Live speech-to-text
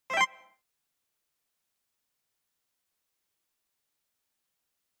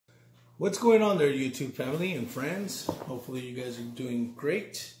What's going on there, YouTube family and friends? Hopefully you guys are doing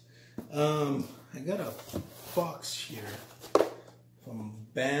great. I got a box here from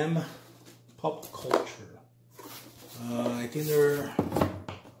BAM Pop Culture. I think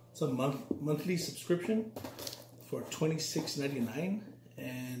it's a monthly subscription for $26.99,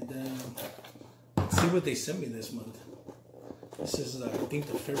 and let's see what they sent me this month. This is I think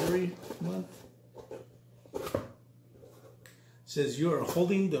the February month. It says you are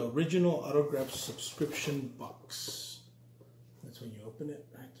holding the original autograph subscription box. That's when you open it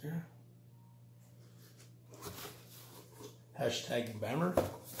right there. Hashtag BAMmer.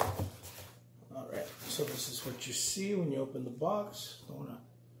 Alright, so this is what you see when you open the box. Don't wanna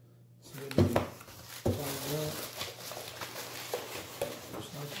see if you can find out.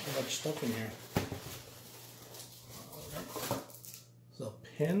 There's not too much stuff in here. Alright. It's a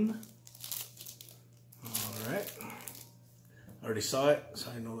pen. Alright. I already saw it, so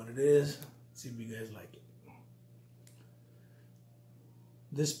I know what it is. Let's see if you guys like it.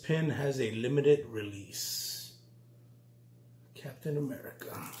 This pen has a limited release. Captain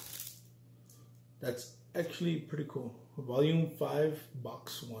America. That's actually pretty cool. Volume 5,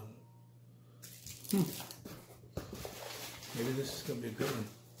 Box 1. Maybe this is going to be a good one.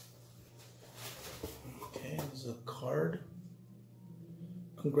 Okay, there's a card.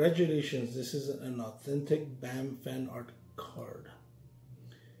 Congratulations, this is an authentic BAM fan art card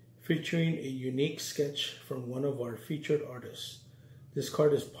featuring a unique sketch from one of our featured artists. This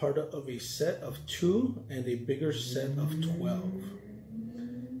card is part of a set of 2 and a bigger set of 12.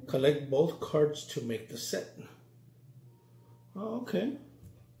 Collect both cards to make the set. Oh, okay.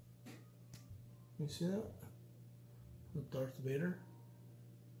 You see that? The Darth Vader.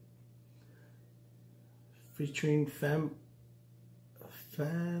 Featuring fan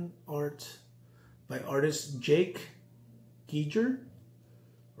art by artist Jake Geiger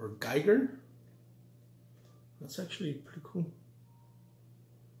or Geiger. That's actually pretty cool.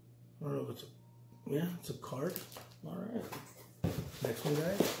 I don't know if it's it's a card. All right. Next one,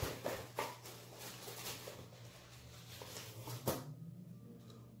 guys.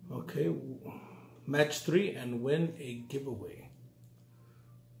 Okay, match 3 and win a giveaway.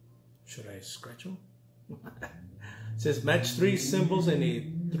 Should I scratch them? It says match 3 symbols and a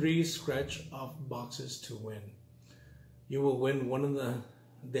 3 scratch off boxes to win. You will win one of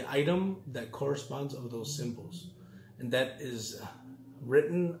the item that corresponds of those symbols, and that is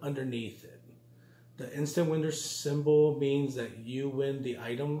written underneath it. The instant winner symbol means that you win the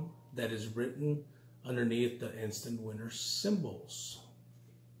item that is written underneath the instant winner symbols.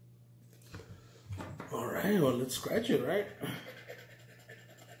 All right, well, let's scratch it, right?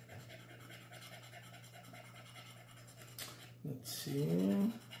 Let's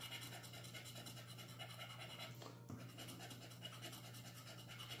see.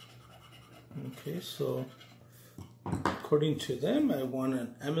 Okay, so according to them, I want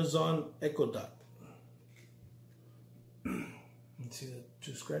an Amazon Echo Dot. Let's see the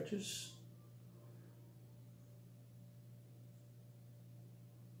 2 scratches.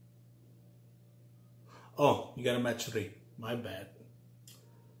 Oh, you got to match 3. My bad. It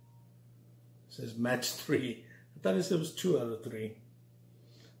says match 3. I thought it said it was 2 out of 3.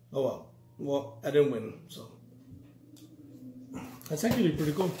 Oh well. Well, I didn't win, so that's actually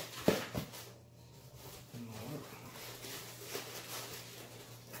pretty cool.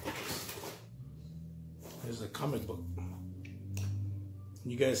 Here's the comic book.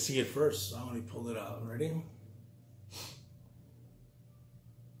 You guys see it first, so I only pulled it out. Ready?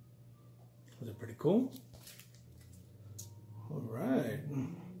 Is it pretty cool? All right.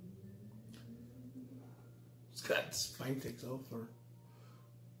 It's got spine ticks over,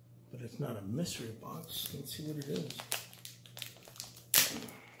 but it's not a mystery box. Let's see what it is.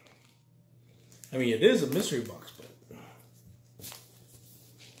 I mean, it is a mystery box, but it's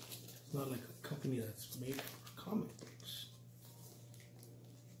not like a company that's made for comic books.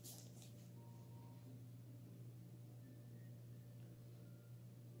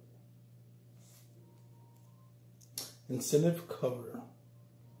 Incentive cover.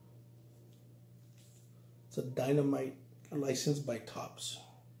 It's a Dynamite licensed by Topps.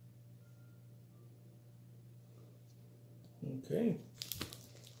 Okay.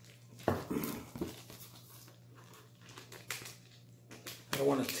 I don't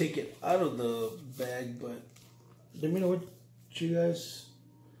want to take it out of the bag, but let me know what you guys.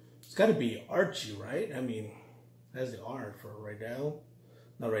 It's got to be Archie, right? I mean, that's the art for Rydell.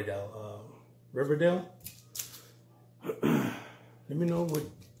 Not Rydell, Riverdale. Let me know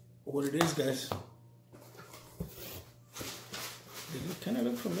what it is, guys. They kind of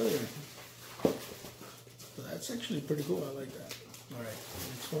look familiar. But that's actually pretty cool. I like that. All right,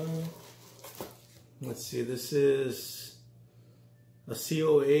 next one. Let's see, this is a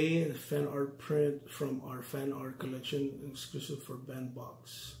COA fan art print from our fan art collection, exclusive for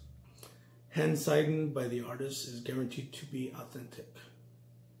Bandbox. Hand signed by the artist, is guaranteed to be authentic.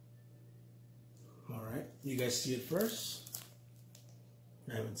 All right, you guys see it first?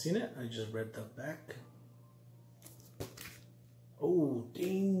 I haven't seen it. I just read the back. Oh,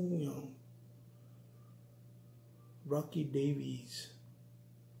 dang. Rocky Davies.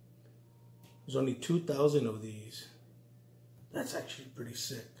 There's only 2,000 of these. That's actually pretty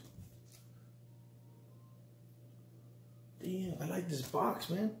sick. Damn, I like this box,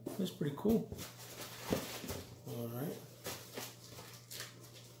 man. That's pretty cool. All right.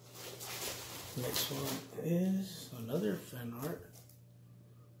 Next one is another fan art.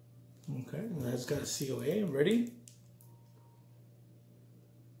 Okay, that's got a COA. Ready?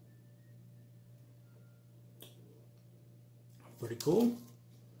 Pretty cool.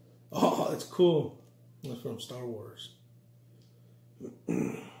 Oh, that's cool. That's from Star Wars.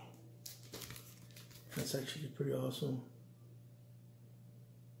 That's actually pretty awesome.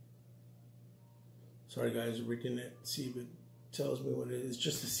 Sorry guys, reading it, see if it tells me what it is. It's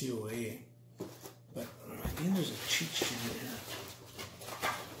just a COA. But I think there's a cheat sheet in here.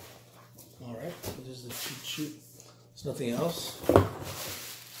 Alright, this is the cheat sheet. There's nothing else. Okay,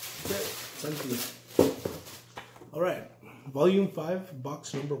 it's empty. Alright. Volume 5,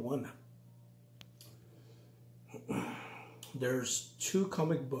 box number 1. There's 2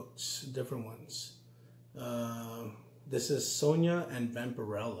 comic books, different ones. This is Sonja and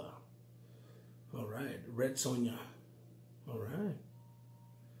Vampirella. Alright, Red Sonja. Alright.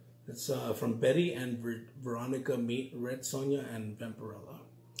 It's from Betty and Veronica meet Red Sonja and Vampirella.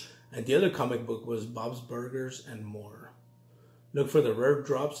 And the other comic book was Bob's Burgers and More. Look for the rare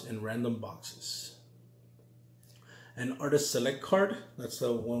drops in random boxes. An artist select card. That's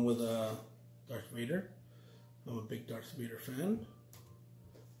the one with Darth Vader. I'm a big Darth Vader fan.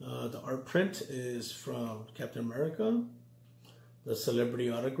 The art print is from Captain America. The celebrity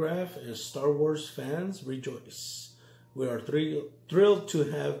autograph is Star Wars fans rejoice. We are thrilled to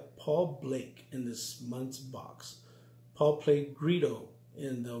have Paul Blake in this month's box. Paul played Greedo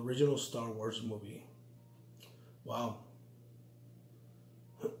in the original Star Wars movie. Wow.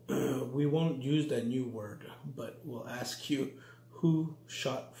 We won't use that new word, but we'll ask you who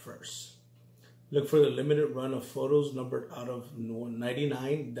shot first. Look for the limited run of photos numbered out of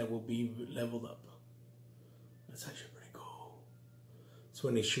 99 that will be leveled up. That's actually pretty cool. It's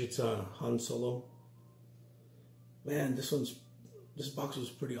when he shoots Han Solo. Man, this box was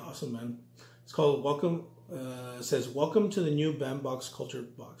pretty awesome, man. It's called Welcome. It says, welcome to the new Bandbox Culture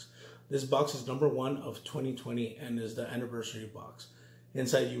box. This box is number 1 of 2020 and is the anniversary box.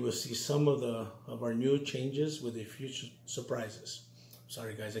 Inside you will see some of our new changes with a few surprises.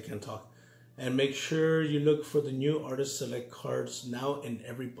 Sorry guys, I can't talk. And make sure you look for the new artist select cards now in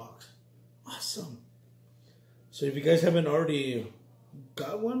every box. Awesome. So if you guys haven't already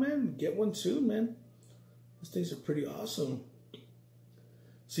got one, man, get one soon, man. These things are pretty awesome.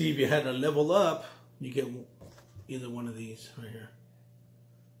 See, if you had to level up, you get either one of these right here.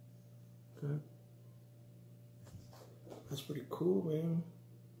 Okay. That's pretty cool, man.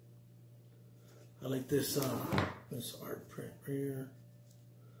 I like this this art print right here.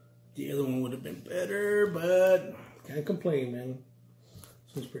 The other one would have been better, but can't complain, man.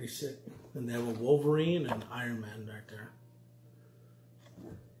 This one's pretty sick. And they have a Wolverine and Iron Man right there.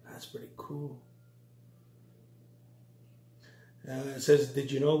 That's pretty cool. It says,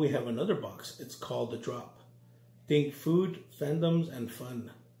 did you know we have another box? It's called The Drop. Think food, fandoms, and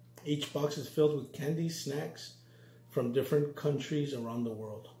fun. Each box is filled with candy, snacks from different countries around the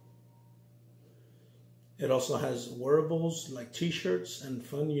world. It also has wearables like t-shirts and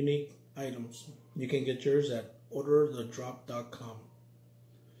fun, unique items. You can get yours at orderthedrop.com.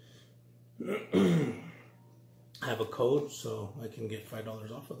 I have a code, so I can get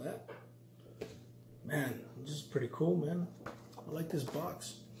 $5 off of that. Man, this is pretty cool, man. I like this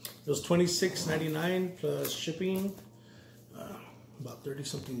box. It was $26.99 plus shipping, about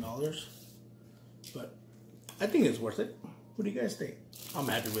 $30-something. But I think it's worth it. What do you guys think? I'm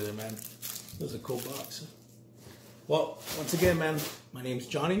happy with it, man. It was a cool box. Well, once again, man, my name's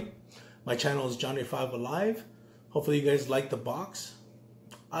Johnny. My channel is Johnny5 Alive. Hopefully you guys liked the box.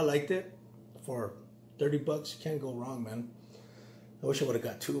 I liked it. For 30 bucks, you can't go wrong, man. I wish I would have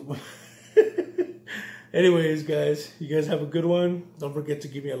got 2 of them. Anyways, guys, you guys have a good one. Don't forget to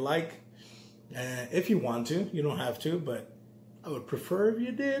give me a like. If you want to, you don't have to, but I would prefer if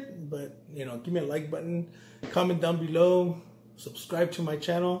you did. But, you know, give me a like button. Comment down below. Subscribe to my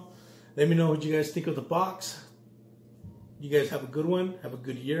channel. Let me know what you guys think of the box. You guys have a good one. Have a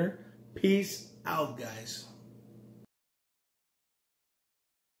good year. Peace out, guys.